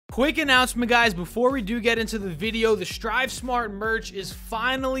Quick announcement, guys, before we do get into the video, the Strive Smart merch is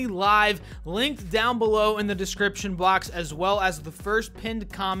finally live, linked down below in the description box, as well as the first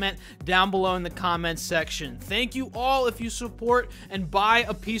pinned comment down below in the comments section. Thank you all if you support and buy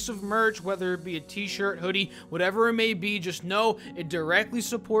a piece of merch, whether it be a t-shirt, hoodie, whatever it may be. Just know it directly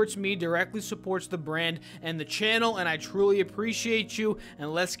supports me, directly supports the brand and the channel, and I truly appreciate you.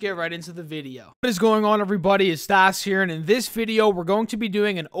 And let's get right into the video. What is going on, everybody? It's Stas here, and in this video, we're going to be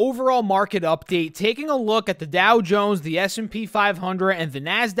doing an overall market update, taking a look at the Dow Jones, the S&P 500, and the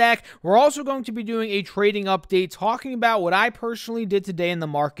NASDAQ. We're also going to be doing a trading update, talking about what I personally did today in the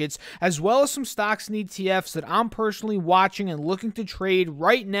markets, as well as some stocks and ETFs that I'm personally watching and looking to trade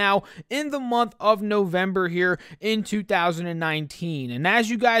right now in the month of November here in 2019. And as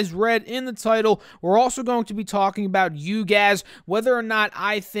you guys read in the title, we're also going to be talking about UGAZ, whether or not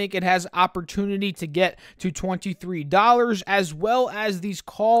I think it has opportunity to get to $23, as well as these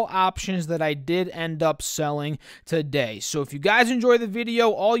call options that I did end up selling today. So if you guys enjoy the video,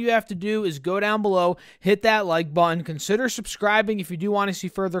 all you have to do is go down below, hit that like button, consider subscribing if you do want to see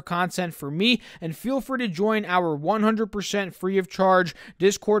further content from me, and feel free to join our 100% free of charge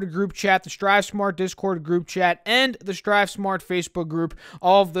Discord group chat, the Strive Smart Discord group chat, and the Strive Smart Facebook group.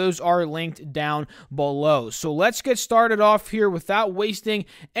 All of those are linked down below. So let's get started off here without wasting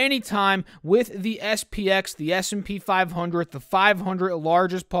any time with the SPX, the S&P 500, the 500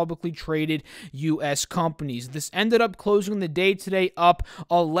 largest publicly traded U.S. companies. This ended up closing the day today up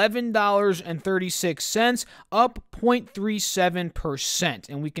 $11.36, up 0.37%.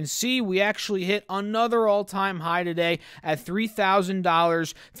 And we can see we actually hit another all-time high today at $3,000,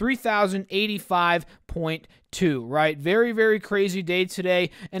 $3,085.2, right? Very, very crazy day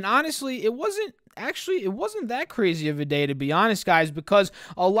today. And honestly, it wasn't that crazy of a day, to be honest, guys, because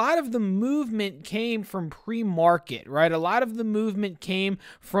a lot of the movement came from pre-market, right? A lot of the movement came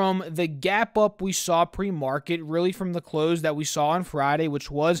from the gap up we saw pre-market, really from the close that we saw on Friday, which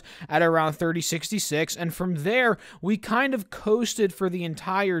was at around 30.66. And from there, we kind of coasted for the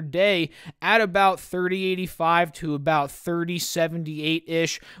entire day at about 30.85 to about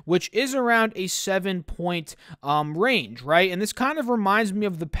 30.78-ish, which is around a 7-point range, right? And this kind of reminds me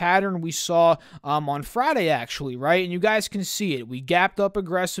of the pattern we saw on Friday, actually, right? And you guys can see it. We gapped up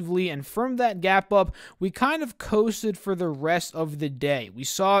aggressively, and from that gap up, we kind of coasted for the rest of the day. We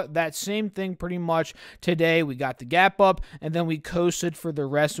saw that same thing pretty much today. We got the gap up, and then we coasted for the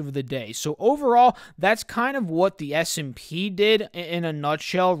rest of the day. So overall, that's kind of what the S&P did in a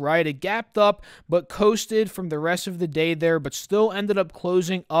nutshell, right? It gapped up, but coasted from the rest of the day there, but still ended up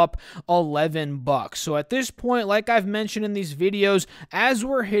closing up $11. So at this point, like I've mentioned in these videos, as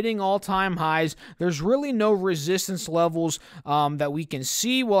we're hitting all-time highs, there's really no resistance levels that we can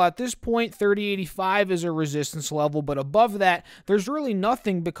see. Well, at this point, 30.85 is a resistance level, but above that, there's really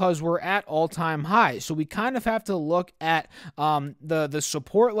nothing because we're at all-time highs. So we kind of have to look at the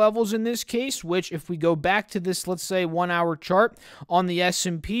support levels in this case, which if we go back to this, let's say, 1-hour chart on the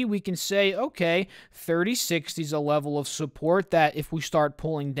S&P, we can say, okay, 30.60 is a level of support that if we start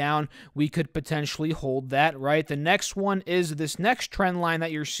pulling down, we could potentially hold that, right? The next one is this next trend line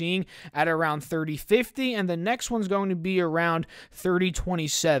that you're seeing at around 30.50, and the next one's going to be around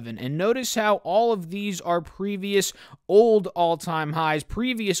 30.27. And notice how all of these are previous all-time highs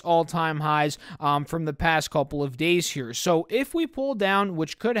from the past couple of days here. So if we pull down,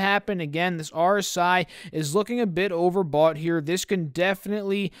 which could happen, again, this RSI is looking a bit overbought here. This can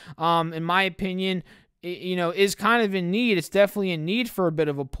definitely, in my opinion, is kind of in need. It's definitely in need for a bit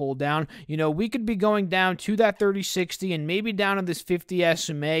of a pull down. We could be going down to that 30.60 and maybe down to this 50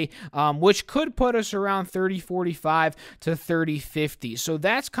 SMA, which could put us around 30.45 to 30.50. So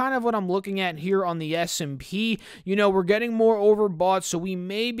that's kind of what I'm looking at here on the S&P. We're getting more overbought, so we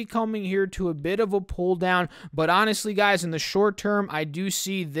may be coming here to a bit of a pull down. But honestly, guys, in the short term, I do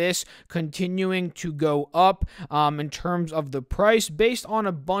see this continuing to go up in terms of the price based on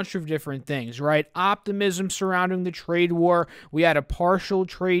a bunch of different things, right? Optimism surrounding the trade war. We had a partial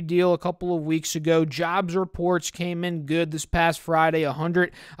trade deal a couple of weeks ago. Jobs reports came in good this past Friday,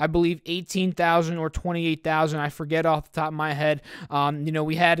 18,000 or 28,000. I forget off the top of my head.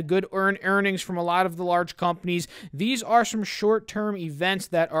 We had good earnings from a lot of the large companies. These are some short-term events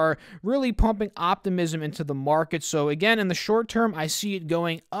that are really pumping optimism into the market. So again, in the short term, I see it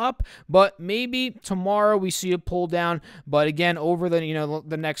going up, but maybe tomorrow we see a pull down. But again, over the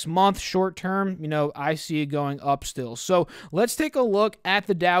the next month, short term, I see it going up still. So let's take a look at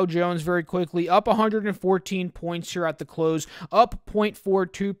the Dow Jones very quickly. Up 114 points here at the close, up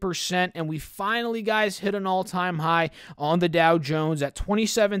 0.42%, and we finally, guys, hit an all-time high on the Dow Jones at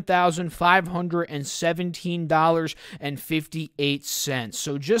 $27,517.58.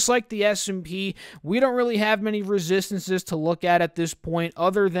 So just like the S&P, we don't really have many resistances to look at this point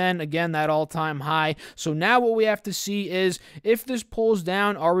other than, again, that all-time high. So now what we have to see is if this pulls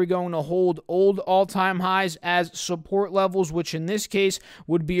down, are we going to hold old all-time highs as support levels, which in this case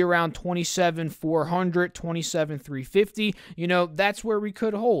would be around 27,400, 27,350. You know, that's where we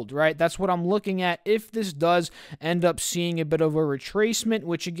could hold, right? That's what I'm looking at if this does end up seeing a bit of a retracement,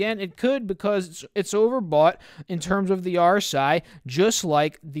 which again, it could because it's overbought in terms of the RSI, just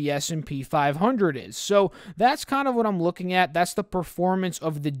like the S&P 500 is. So that's kind of what I'm looking at. That's the performance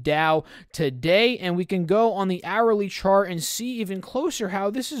of the Dow today, and we can go on the hourly chart and see even closer how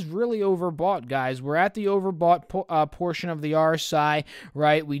this is really overbought, guys. We're at the overbought portion of the RSI,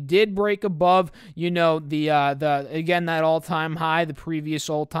 right? We did break above, you know, the again, that all-time high, the previous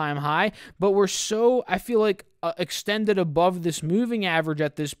all-time high, but we're so, I feel like, extended above this moving average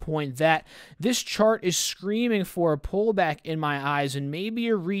at this point that this chart is screaming for a pullback in my eyes, and maybe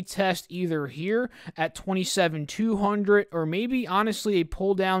a retest either here at 27,200 or maybe honestly a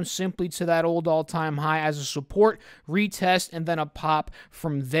pull down simply to that old all-time high as a support, retest, and then a pop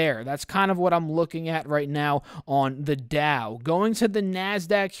from there. That's kind of what I'm looking at right now on the Dow. Going to the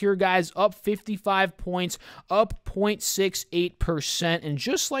NASDAQ here, guys, up 55 points, up 0.68%, and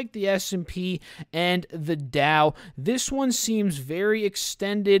just like the S&P and the Dow, this one seems very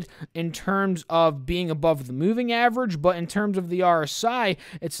extended in terms of being above the moving average, but in terms of the RSI,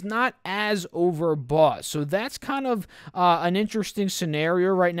 it's not as overbought. So that's kind of an interesting scenario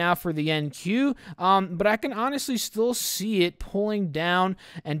right now for the NQ, but I can honestly still see it pulling down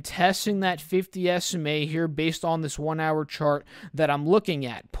and testing that 50 SMA here based on this 1 hour chart that I'm looking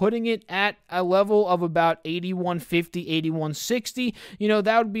at, putting it at a level of about 8150, 8160. You know,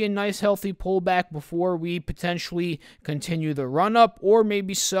 that would be a nice healthy pullback before we potentially continue the run up, or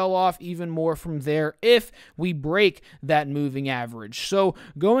maybe sell off even more from there if we break that moving average. So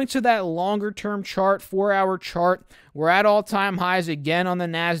going to that longer term chart, 4 hour chart, we're at all-time highs again on the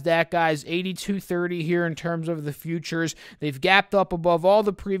NASDAQ, guys, 8230 here in terms of the futures. They've gapped up above all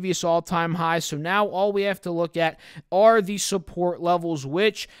the previous all-time highs, so now all we have to look at are the support levels,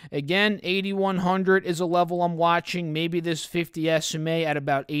 which, again, 8100 is a level I'm watching, maybe this 50 SMA at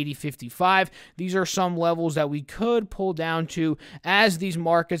about 8055. These are some levels that we could pull down to as these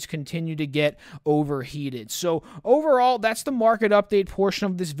markets continue to get overheated. So overall, that's the market update portion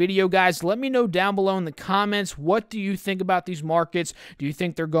of this video, guys. Let me know down below in the comments, what do you think about these markets? Do you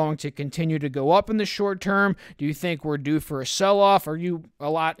think they're going to continue to go up in the short term? Do you think we're due for a sell-off? Are you a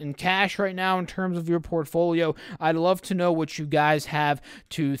lot in cash right now in terms of your portfolio? I'd love to know what you guys have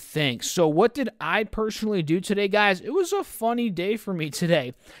to think. So what did I personally do today, guys? It was a funny day for me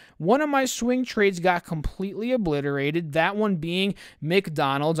today. One of my swing trades got completely obliterated, that one being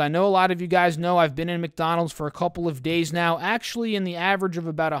McDonald's. I know a lot of you guys know I've been in McDonald's for a couple of days now, actually in the average of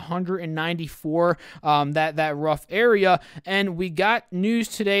about 194, that rough area, and we got news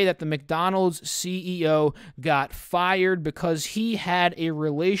today that the McDonald's CEO got fired because he had a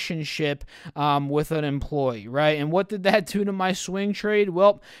relationship with an employee, right? And what did that do to my swing trade?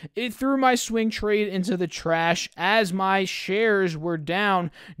 Well, it threw my swing trade into the trash as my shares were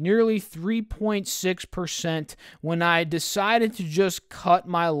down nearly 3.6% when I decided to just cut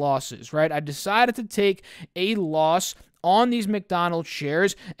my losses, right? I decided to take a loss on these McDonald's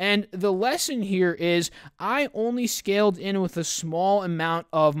shares, and the lesson here is I only scaled in with a small amount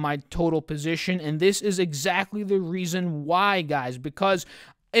of my total position, and this is exactly the reason why, guys, because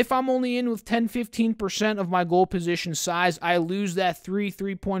if I'm only in with 10-15% of my goal position size, I lose that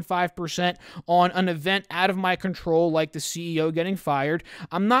 3.5% on an event out of my control, like the CEO getting fired.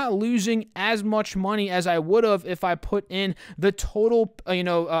 I'm not losing as much money as I would have if I put in the total,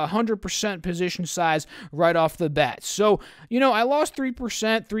 100% position size right off the bat. So, I lost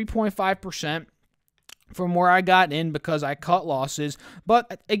 3%, 3.5%. from where I got in because I cut losses.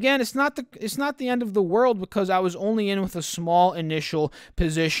 But again, it's not the end of the world because I was only in with a small initial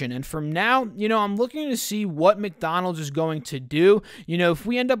position. And from now, I'm looking to see what McDonald's is going to do. If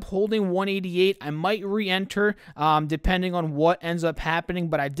we end up holding 188, I might re-enter depending on what ends up happening,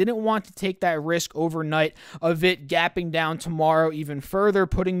 but I didn't want to take that risk overnight of it gapping down tomorrow even further,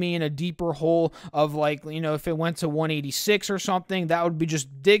 putting me in a deeper hole of if it went to 186 or something, that would be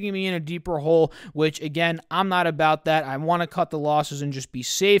just digging me in a deeper hole, which again, again, I'm not about that. I want to cut the losses and just be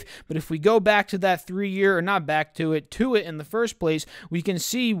safe. But if we go back to that 3-year, or not back to it in the first place, we can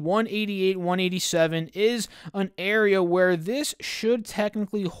see 188, 187 is an area where this should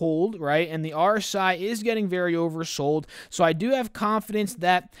technically hold, right? And the RSI is getting very oversold. So I do have confidence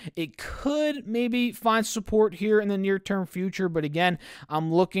that it could maybe find support here in the near-term future. But again,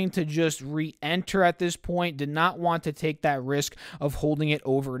 I'm looking to just re-enter at this point. Did not want to take that risk of holding it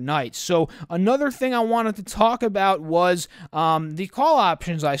overnight. So another thing I wanted to talk about was the call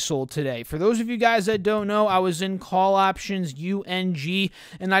options I sold today. For those of you guys that don't know, I was in call options UNG,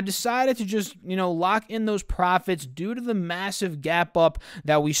 and I decided to just, lock in those profits due to the massive gap up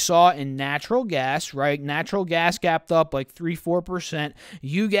that we saw in natural gas, right? Natural gas gapped up like 3-4%.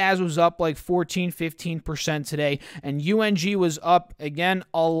 UGAZ was up like 14-15% today, and UNG was up again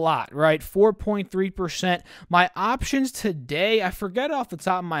a lot, right? 4.3%. My options today, I forget off the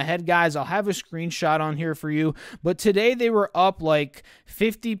top of my head, guys. I'll have a screenshot on here for you, but today they were up like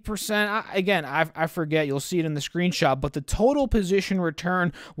 50%. Again, I forget. You'll see it in the screenshot, but the total position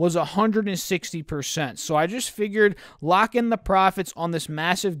return was 160%. So I just figured lock in the profits on this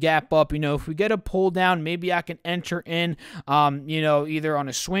massive gap up. If we get a pull down, maybe I can enter in, either on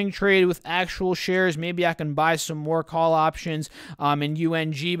a swing trade with actual shares. Maybe I can buy some more call options in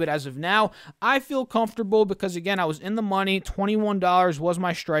UNG. But as of now, I feel comfortable because, again, I was in the money. $21 was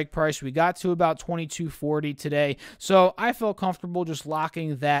my strike price. We got to about $22.40 today. So I felt comfortable just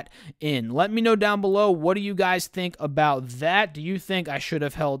locking that in. Let me know down below, what do you guys think about that? Do you think I should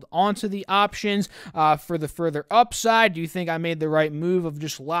have held onto the options for the further upside? Do you think I made the right move of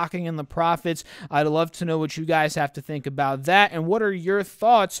just locking in the profits? I'd love to know what you guys have to think about that. And what are your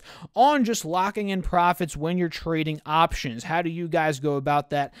thoughts on just locking in profits when you're trading options? How do you guys go about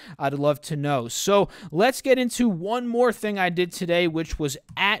that? I'd love to know. So let's get into one more thing I did today, which was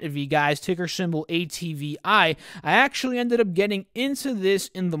ATV, guys, ticker symbol ATVI. I actually ended up getting into this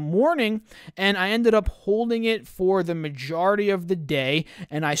in the morning, and I ended up holding it for the majority of the day,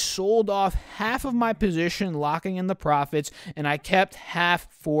 and I sold off half of my position, locking in the profits, and I kept half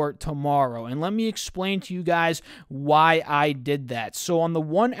for tomorrow. And let me explain to you guys why I did that. So on the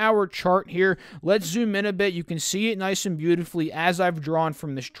 1-hour chart here, let's zoom in a bit. You can see it nice and beautifully as I've drawn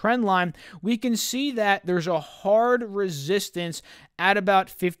from this trend line. We can see that there's a hard resistance at about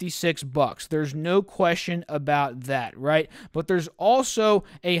 56 bucks. There's no question about that, right? But there's also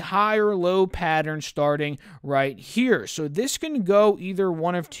a higher low pattern starting right here. So this can go either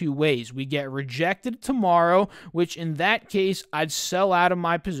one of two ways. We get rejected tomorrow, which in that case, I'd sell out of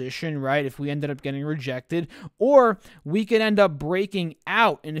my position, right? If we ended up getting rejected, or we could end up breaking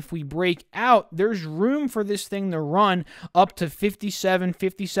out. And if we break out, there's room for this thing to run up to 57,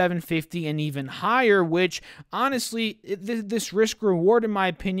 57.50 and even higher, which honestly, this risk reward, in my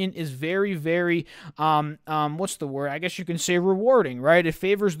opinion, is very, very, what's the word? I guess you can say rewarding, right? It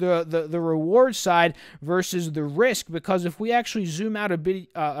favors the reward side versus the risk, because if we actually zoom out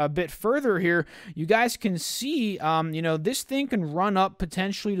a bit further here, you guys can see, this thing can run up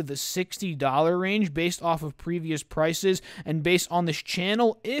potentially to the $60 range based off of previous prices and based on this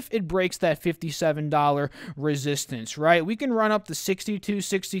channel if it breaks that $57 resistance, right? We can run up to 62,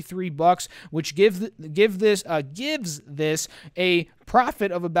 63 bucks, which gives this a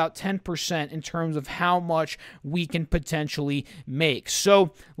profit of about 10% in terms of how much we can potentially make.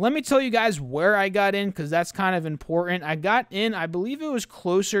 So let me tell you guys where I got in, because that's kind of important. I got in, I believe it was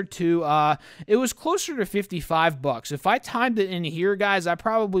closer to 55 bucks. If I timed it in here, guys, I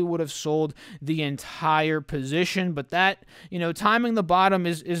probably would have sold the entire position, but that, timing the bottom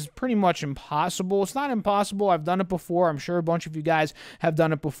is pretty much impossible. It's not impossible. I've done it before. I'm sure a bunch of you guys have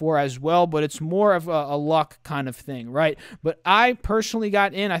done it before as well, but it's more of a luck kind of thing, right? But I personally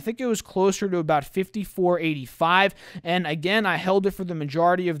got in, I think it was closer to about 54.85, and again, I held it for the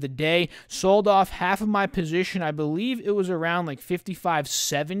majority of the day, sold off half of my position. I believe it was around like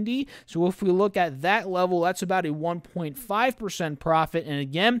 55.70. So if we look at that level, that's about a 1.5% profit. And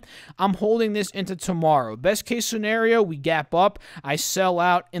again, I'm holding this into tomorrow. Best case scenario, we gap up, I sell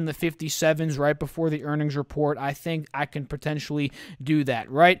out in the 57s right before the earnings report. I think I can potentially do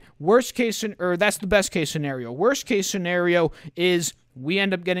that, right? Worst case, or that's the best case scenario. Worst case scenario is we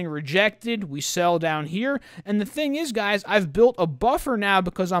end up getting rejected, we sell down here, and the thing is, guys, I've built a buffer now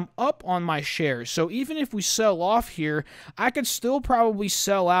because I'm up on my shares. So even if we sell off here, I could still probably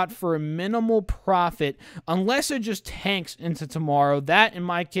sell out for a minimal profit unless it just tanks into tomorrow. That, in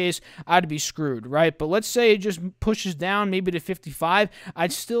my case, I'd be screwed, right? But let's say it just pushes down maybe to 55,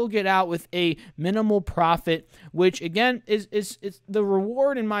 I'd still get out with a minimal profit, which again is the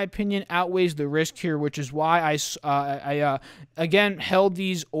reward, in my opinion, outweighs the risk here, which is why I again held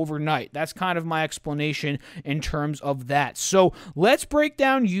these overnight. That's kind of my explanation in terms of that. So let's break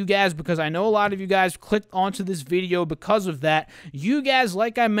down UGAZ, because I know a lot of you guys clicked onto this video because of that. UGAZ,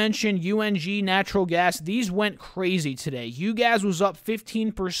 like I mentioned, UNG, natural gas, these went crazy today. UGAZ was up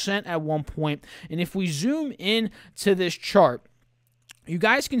 15% at one point, and if we zoom in to this chart, you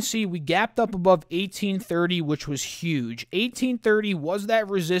guys can see we gapped up above 1830, which was huge. 1830 was that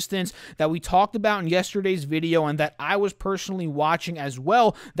resistance that we talked about in yesterday's video and that I was personally watching as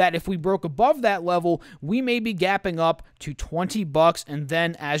well, that if we broke above that level, we may be gapping up to 20 bucks, and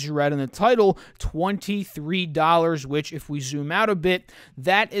then, as you read in the title, $23, which, if we zoom out a bit,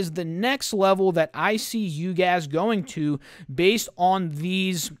 that is the next level that I see UGAZ going to based on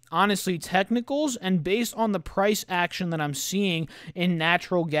these, honestly, technicals and based on the price action that I'm seeing in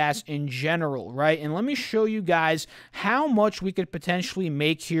natural gas in general, right? And let me show you guys how much we could potentially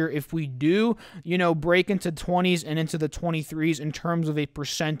make here if we do, break into 20s and into the 23s in terms of a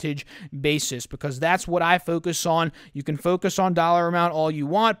percentage basis, because that's what I focus on. You can focus on dollar amount all you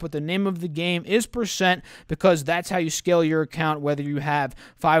want, but the name of the game is percent, because that's how you scale your account, whether you have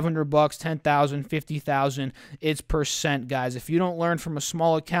 500 bucks, 10,000, 50,000, it's percent, guys. If you don't learn from a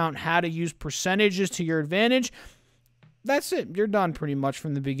small account how to use percentages to your advantage, that's it. You're done pretty much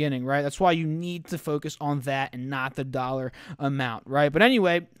from the beginning, right? That's why you need to focus on that and not the dollar amount, right? But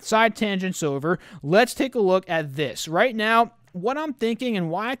anyway, side tangents over. Let's take a look at this. Right now, what I'm thinking and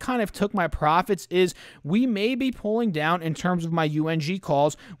why I kind of took my profits is we may be pulling down in terms of my UNG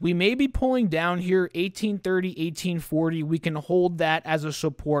calls. We may be pulling down here 1830, 1840. We can hold that as a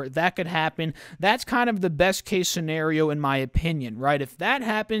support. That could happen. That's kind of the best case scenario in my opinion, right? If that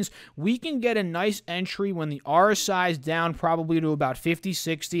happens, we can get a nice entry when the RSI is down probably to about 50,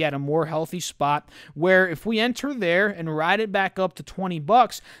 60 at a more healthy spot, where if we enter there and ride it back up to 20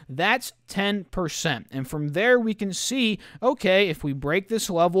 bucks, that's 10%. And from there, we can see, okay, if we break this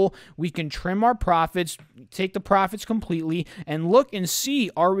level, we can trim our profits, take the profits completely, and look and see,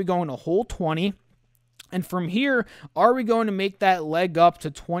 are we going to hold 20? And from here, are we going to make that leg up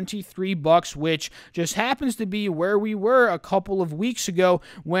to 23 bucks, which just happens to be where we were a couple of weeks ago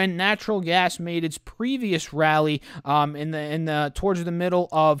when natural gas made its previous rally towards the middle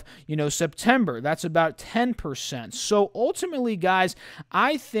of September. That's about 10%. So ultimately, guys,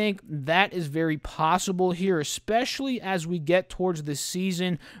 I think that is very possible here, especially as we get towards the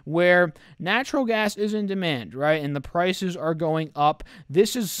season where natural gas is in demand, right? And the prices are going up.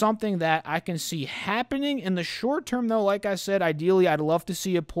 This is something that I can see happening. In the short term, though, like I said, ideally, I'd love to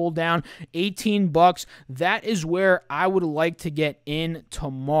see it pull down 18 bucks. That is where I would like to get in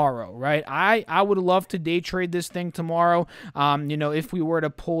tomorrow, right? I would love to day trade this thing tomorrow, if we were to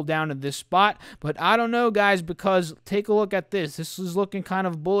pull down to this spot. But I don't know, guys, because take a look at this. This is looking kind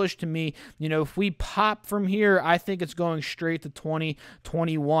of bullish to me. If we pop from here, I think it's going straight to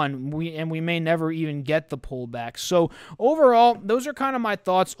 2021. We may never even get the pullback. So overall, those are kind of my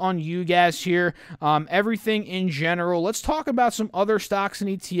thoughts on UGAZ here. Everything in general. Let's talk about some other stocks and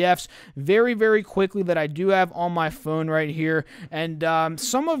ETFs very, very quickly that I do have on my phone right here. And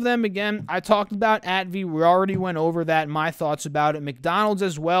some of them, again, I talked about ATV. We already went over that, my thoughts about it. McDonald's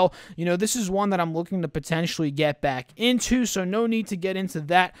as well. This is one that I'm looking to potentially get back into, so no need to get into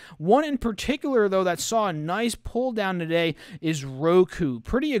that. One in particular, though, that saw a nice pull down today is Roku.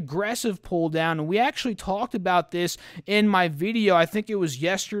 Pretty aggressive pull down, and we actually talked about this in my video. I think it was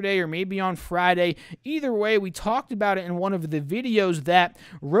yesterday or maybe on Friday. Either way, we talked about it in one of the videos that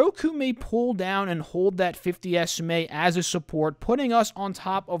Roku may pull down and hold that 50 SMA as a support, putting us on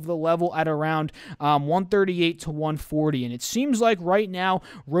top of the level at around 138 to 140. And it seems like right now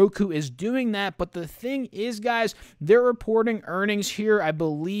Roku is doing that. But the thing is, guys, they're reporting earnings here, I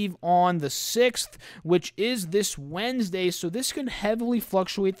believe, on the 6th, which is this Wednesday. So this can heavily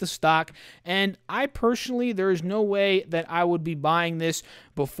fluctuate the stock. And I personally, there is no way that I would be buying this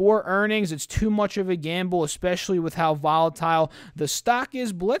before earnings. It's too much of a gamble, especially with how volatile the stock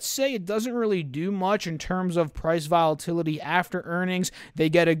is. But let's say it doesn't really do much in terms of price volatility after earnings. They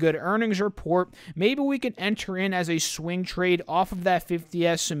get a good earnings report. Maybe we can enter in as a swing trade off of that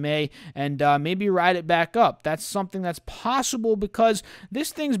 50 SMA and maybe ride it back up. That's something that's possible because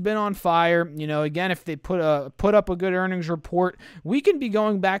this thing's been on fire. Again, if they put up a good earnings report, we can be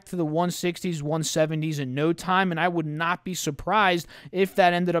going back to the 160s, 170s in no time, and I would not be surprised if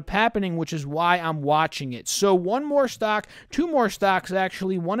that ended up happening, which is why I'm watching it. So one more stock, two more stocks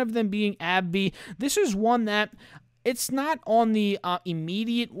actually, one of them being AbbVie. This is one that it's not on the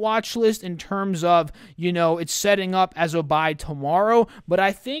immediate watch list in terms of, it's setting up as a buy tomorrow, but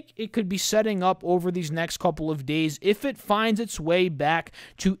I think it could be setting up over these next couple of days if it finds its way back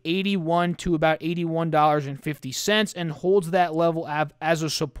to 81 to about $81.50 and holds that level as a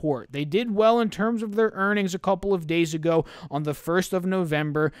support. They did well in terms of their earnings a couple of days ago on the 1st of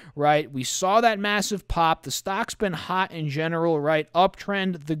November, right? We saw that massive pop. The stock's been hot in general, right?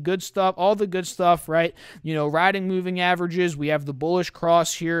 Uptrend, the good stuff, all the good stuff, right? Riding moving averages, we have the bullish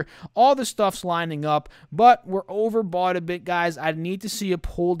cross here, all the stuff's lining up, but we're overbought a bit, guys. I need to see a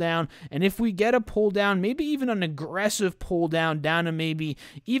pull down, and if we get a pull down, maybe even an aggressive pull down to maybe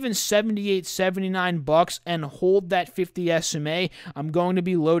even 78, 79 bucks and hold that 50 SMA, I'm going to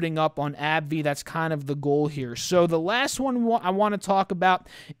be loading up on AbbVie. That's kind of the goal here. So the last one I want to talk about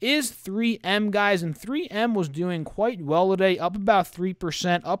is 3M, guys, and 3M was doing quite well today, up about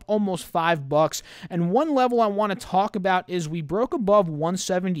 3%, up almost $5, and one level I want to talk about is we broke above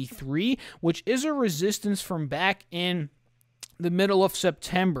 173, which is a resistance from back in the middle of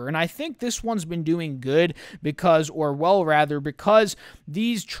September. And I think this one's been doing good because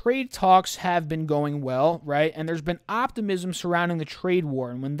these trade talks have been going well, right? And there's been optimism surrounding the trade war.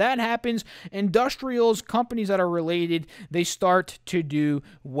 And when that happens, industrials, companies that are related, they start to do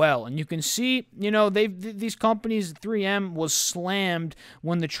well. And you can see, these companies, 3M was slammed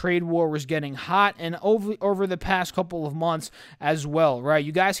when the trade war was getting hot, and over the past couple of months as well, right?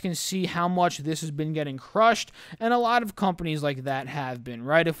 You guys can see how much this has been getting crushed, and a lot of companies like that have been,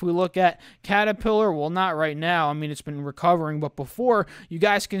 right? If we look at Caterpillar, well, not right now. I mean, it's been recovering, but before, you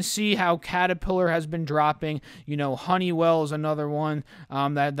guys can see how Caterpillar has been dropping. Honeywell is another one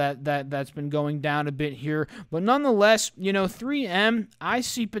that's been going down a bit here. But nonetheless, 3M, I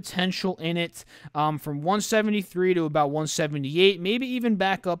see potential in it from 173 to about 178, maybe even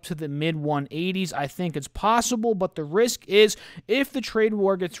back up to the mid 180s. I think it's possible, but the risk is if the trade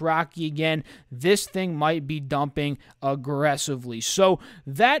war gets rocky again, this thing might be dumping aggressively. So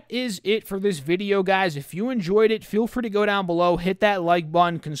that is it for this video, guys. If you enjoyed it, feel free to go down below, hit that like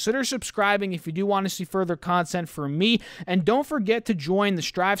button, consider subscribing if you do want to see further content from me, and don't forget to join the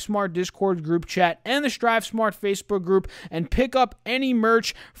Strive Smart Discord group chat and the Strive Smart Facebook group and pick up any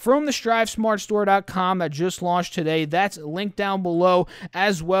merch from the StriveSmartStore.com that just launched today. That's linked down below,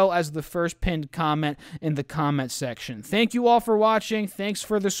 as well as the first pinned comment in the comment section. Thank you all for watching. Thanks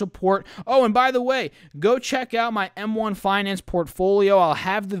for the support. Oh, and by the way, go check out my M1 Finance portfolio. I'll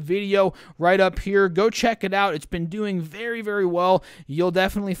have the video right up here. Go check it out. It's been doing very, very well. You'll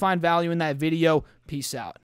definitely find value in that video. Peace out.